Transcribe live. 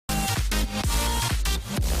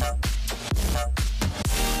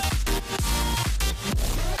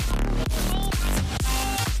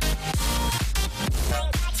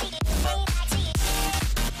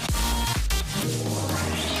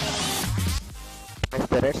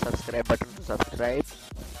the red subscribe button to subscribe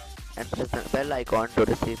and press the bell icon to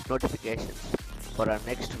receive notifications for our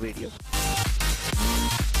next video.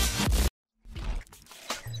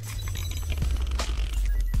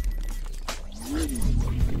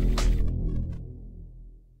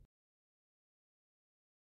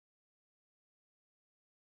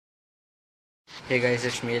 Hey guys,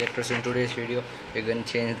 it's me Electro. So in today's video we're going to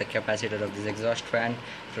change the capacitor of this exhaust fan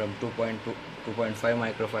from 2.5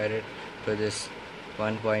 microfarad to this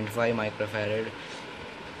 1.5 microfarad.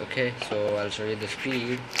 Okay, so I'll show you the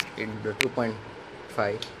speed in the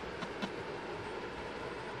 2.5.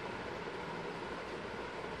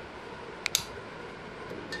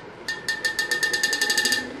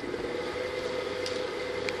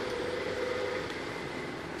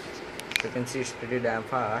 You can see it's pretty damn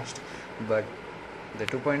fast, but the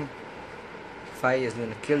 2.5 is going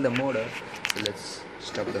to kill the motor. So let's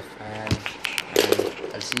stop the fan and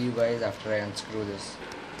I'll see you guys after I unscrew this.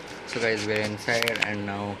 So guys, we're inside and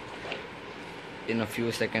now in a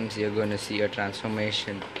few seconds you're going to see a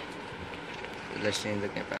transformation. So let's change the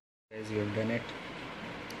capacitor. Guys, we've done it.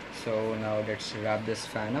 So now let's wrap this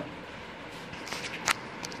fan up.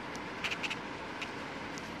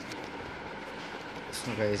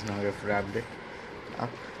 So guys, now we've wrapped it up.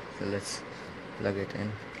 So let's plug it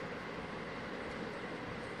in.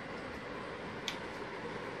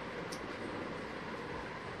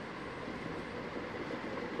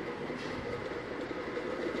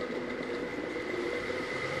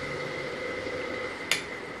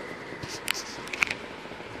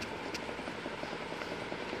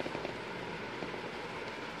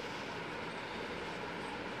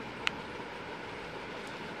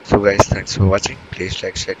 So guys, thanks for watching. Please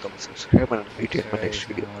like, share, comment, subscribe, and I'll meet you in my next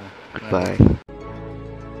video. Goodbye.